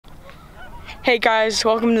Hey guys,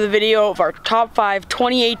 welcome to the video of our top 5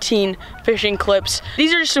 2018 fishing clips.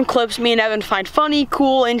 These are just some clips me and Evan find funny,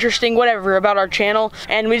 cool, interesting, whatever about our channel,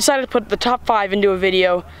 and we decided to put the top 5 into a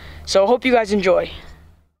video, so hope you guys enjoy.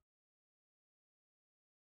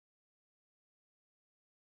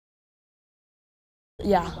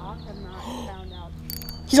 Yeah.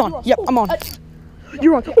 He's on. Yep, I'm on.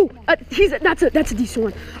 You're on. Oh, that's a decent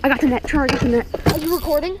one. I got the net. Trevor, I got the net. Are you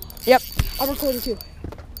recording? Yep. I'm recording too.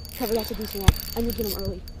 Trevor, that's a decent one. I need to get him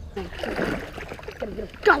early. Get him.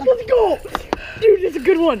 Got him. Let's go. Dude, that's a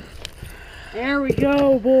good one. There we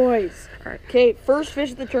go, boys. All right. Okay, first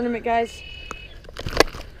fish of the tournament, guys.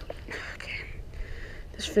 Okay.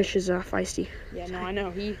 This fish is feisty. Yeah, no, I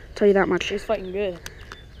know. Tell you that much. He's fighting good.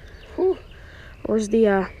 Whew. Where's the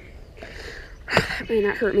man,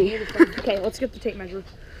 that hurt me. Okay, let's get the tape measure.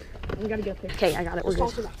 We gotta get there. Okay, I got it. We're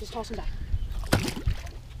good. Just toss him back.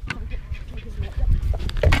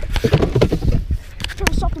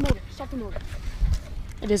 Stop the motor.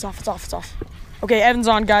 It is off. It's off. Okay, Evan's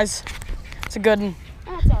on, guys. It's a good one.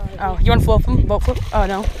 That's all right. Oh, you want to flip him? Boat flip? Oh,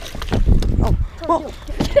 no. Oh, whoa.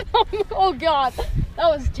 Oh, God. That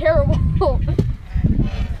was terrible.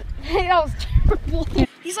 Hey, that was terrible.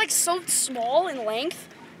 He's like so small in length,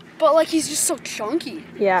 but like he's just so chunky.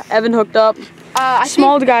 Yeah, Evan hooked up.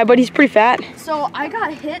 Small guy, but he's pretty fat. So I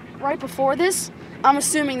got hit right before this. I'm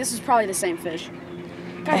assuming this is probably the same fish.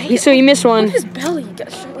 So you missed one. Look at his belly.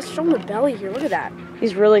 Let's show him the belly here. Look at that.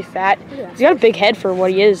 He's really fat. Yeah. He's got a big head for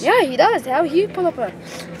what he is. Yeah, he does. He put up a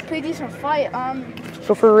pretty decent fight.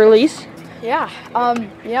 So for release? Yeah.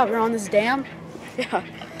 Yeah, we're on this dam. Yeah.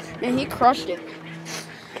 And he crushed it.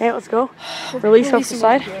 Okay, let's go. Release off the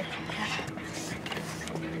side.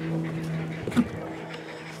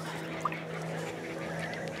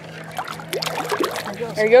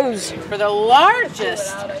 There he goes. For the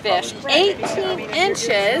largest fish, 18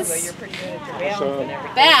 inches,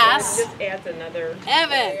 bass,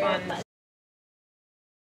 Evan.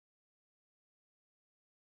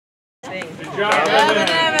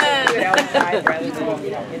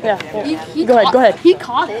 Yeah. Go ahead. He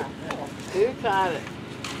caught it. Who caught it?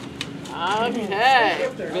 Okay,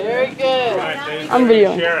 very good. I'm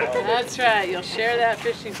videoing. That's right, you'll share that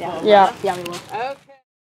fishing pole. Yeah. Yeah, we will. Okay.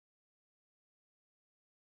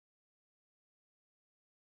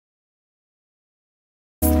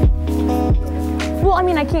 Well, I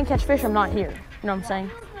mean, I can't catch fish. I'm not here. You know what I'm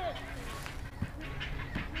saying?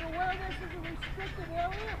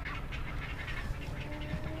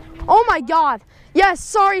 Oh my God. Yes,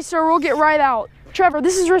 sorry, sir. We'll get right out. Trevor,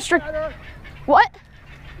 this is restricted. What?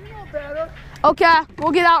 You know better. Okay,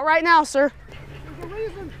 we'll get out right now, sir. There's a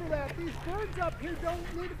reason for that. These birds up here don't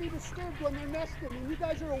need to be disturbed when they're nesting, and you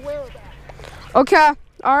guys are aware of that. Okay,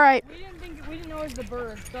 all right. We didn't know it was the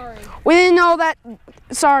bird. Sorry. We didn't know that.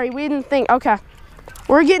 Sorry, we didn't think. Okay,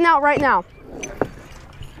 we're getting out right now.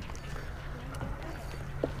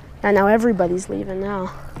 And now everybody's leaving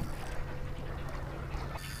now.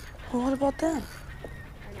 Well, what about them?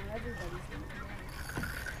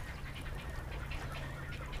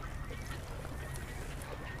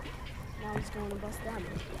 Now he's going to bust down.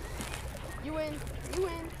 You win.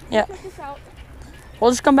 Yeah. Check this out.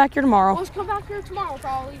 We'll just come back here tomorrow. Let's come back here tomorrow,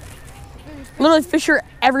 probably. Literally fish here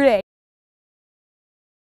every day.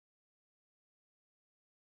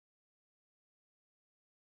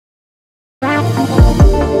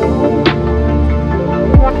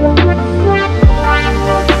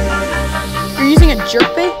 You're using a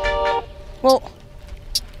jerkbait? Well,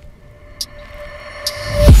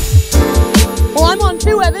 I'm on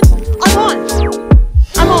too, Evan. I'm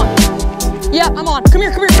on. Yeah, I'm on. Come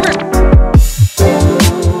here.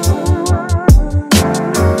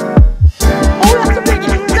 Oh, that's a big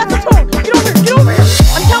one. That's a toad. Get over here.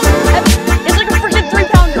 I'm telling you, Evan, it's like a freaking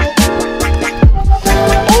 3-pounder.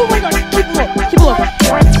 Oh my God, keep it low.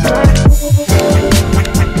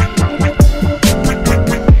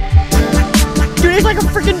 Dude, it's like a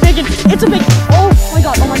freaking big one. It's a big one. Oh my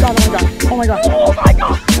God.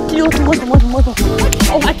 Can you look him?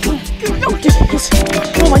 Oh, I can't.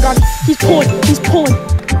 No, oh my God. He's pulling.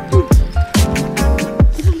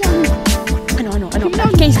 I know.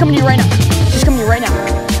 Okay, he's coming to you right now.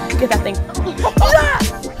 Get that thing.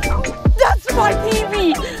 That's my PB.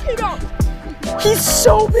 He's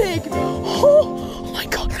so big. Oh my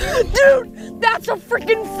God. Dude, that's a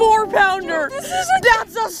freaking 4-pounder.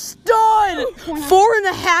 That's a stud.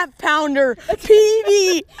 4.5-pounder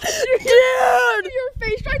PB. Dude. Your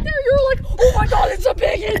face right there, you're like, Oh my God, it's a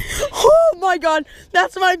big one. Oh my God,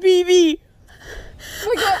 that's my PB.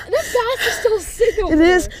 oh my God, that bass is still sitting over It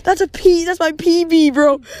is. That's my PB,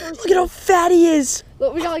 bro. Look at how fat he is.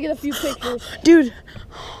 Look, we gotta get a few pictures. Dude.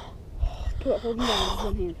 Hold him down with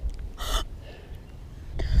one hand.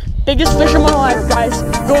 Biggest fish of my life, guys.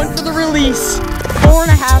 Going for the release.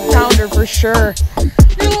 4.5 pounder for sure.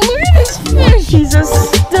 Dude, look at this fish. He's a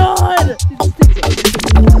stud.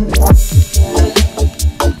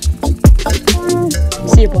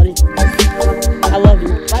 See you, buddy. I love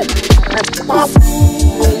you. Bye.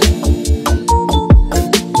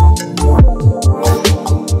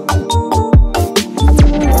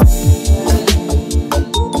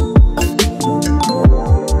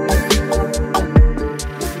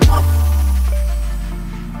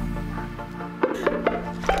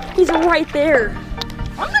 He's right there.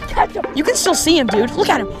 I'm gonna catch him. You can still see him, dude. Look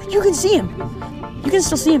at him. You can see him. You can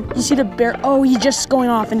still see him. You see the bear? Oh, he's just going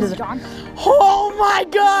off into the... Oh my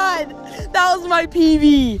God! That was my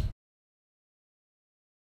PB.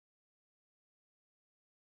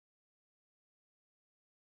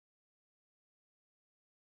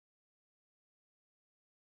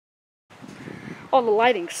 Oh, the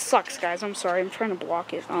lighting sucks, guys. I'm sorry. I'm trying to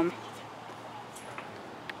block it. Oh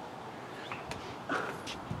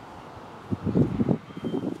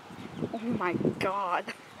my God.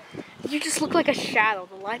 You just look like a shadow.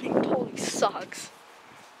 The lighting totally sucks.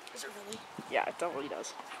 Is it really? Yeah, it totally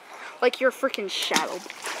does. Like you're freaking shadowed.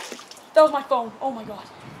 That was my phone. Oh my God.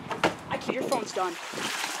 Dude, your phone's done.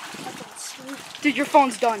 Dude, your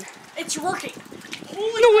phone's done. It's working.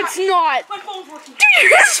 Holy No, crap. it's not. My phone's working.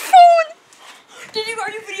 Dude, his phone. Are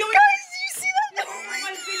you videoing? Guys, do you see that?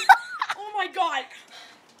 Oh my God.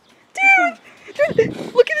 Dude,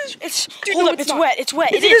 look at this. Hold up, it's not. wet. It's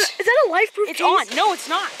wet. It Is is. that a life-proof It's case? on. No, it's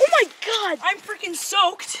not. Oh my God. I'm freaking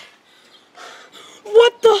soaked.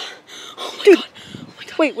 What the? Oh my God. Oh my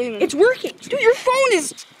God. Wait a minute. It's working. Dude, your phone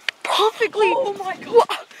is perfectly. Oh my God.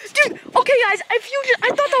 Dude, okay, guys. I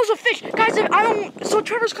thought that was a fish, guys. So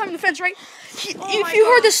Trevor's climbing the fence, right? If you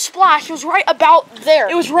heard the splash, it was right about there.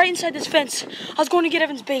 It was right inside this fence. I was going to get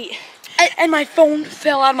Evan's bait, and my phone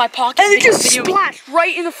fell out of my pocket. And it just Video- splashed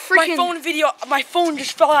right in the freaking. My phone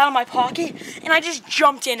just fell out of my pocket, and I just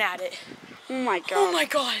jumped in at it. Oh my God. Oh my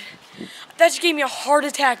God. That just gave me a heart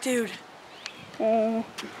attack, dude. Oh,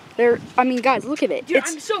 there. I mean, guys, look at it. Dude,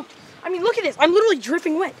 I'm soaked. I mean, look at this. I'm literally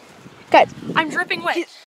dripping wet. Guys, I'm dripping wet.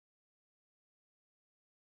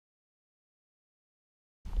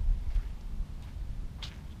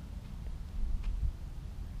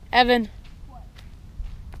 Evan. What?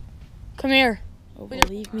 Come here. Oh,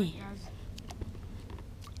 believe me.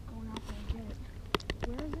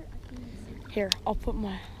 Here, I'll put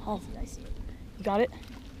my... I see it. You got it?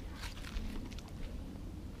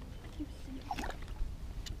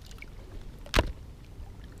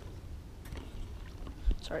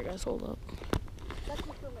 Sorry guys, hold up. that's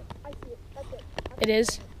my permit. I see it. That's it. It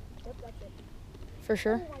is? Yep, that's it. For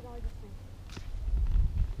sure? Oh my God, this thing.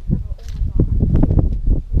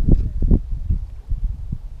 Oh my God.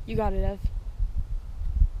 You got it, Ev.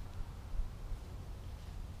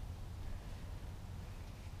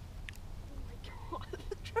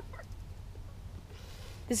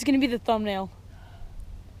 This is gonna be the thumbnail.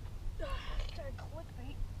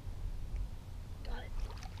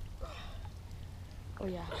 Oh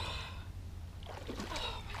yeah.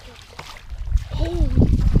 Holy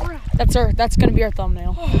crap. That's gonna be our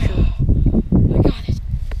thumbnail for sure. I got it.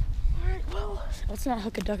 Alright, well, Let's not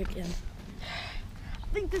hook a duck again.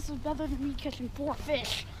 I think this is better than me catching 4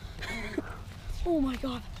 fish. Oh my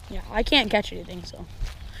God. Yeah, I can't catch anything, so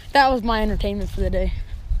that was my entertainment for the day.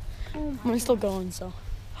 Oh I'm still going, so.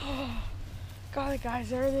 Got it, guys.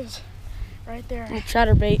 There it is. Right there. Little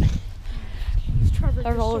chatterbait. Trevor,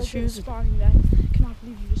 There's you're all so the good shoes. at spotting that. Cannot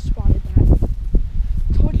believe you just spotted that.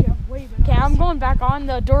 Told you I'm way better. Okay, I'm going back on.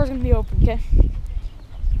 The door's gonna be open, okay?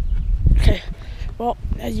 Okay. Well,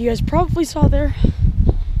 as you guys probably saw there,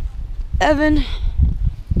 Evan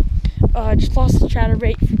just lost the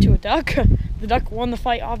chatterbait to a duck. The duck won the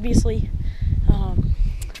fight, obviously.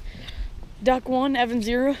 Duck won, Evan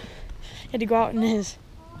 0. He had to go out in his...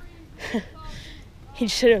 He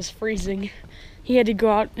said it was freezing. He had to go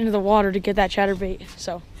out into the water to get that chatterbait.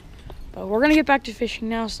 So, but we're gonna get back to fishing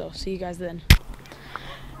now. So, see you guys then.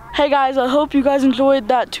 Hey guys, I hope you guys enjoyed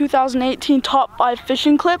that 2018 top 5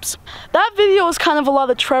 fishing clips. That video was kind of a lot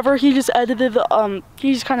of Trevor. He just edited,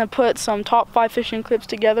 he just kind of put some top 5 fishing clips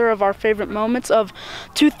together of our favorite moments of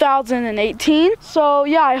 2018. So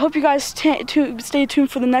yeah, I hope you guys stay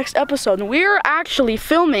tuned for the next episode. And we're actually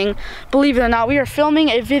filming, believe it or not, we are filming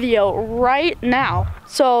a video right now.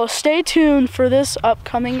 So stay tuned for this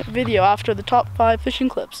upcoming video after the top 5 fishing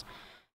clips.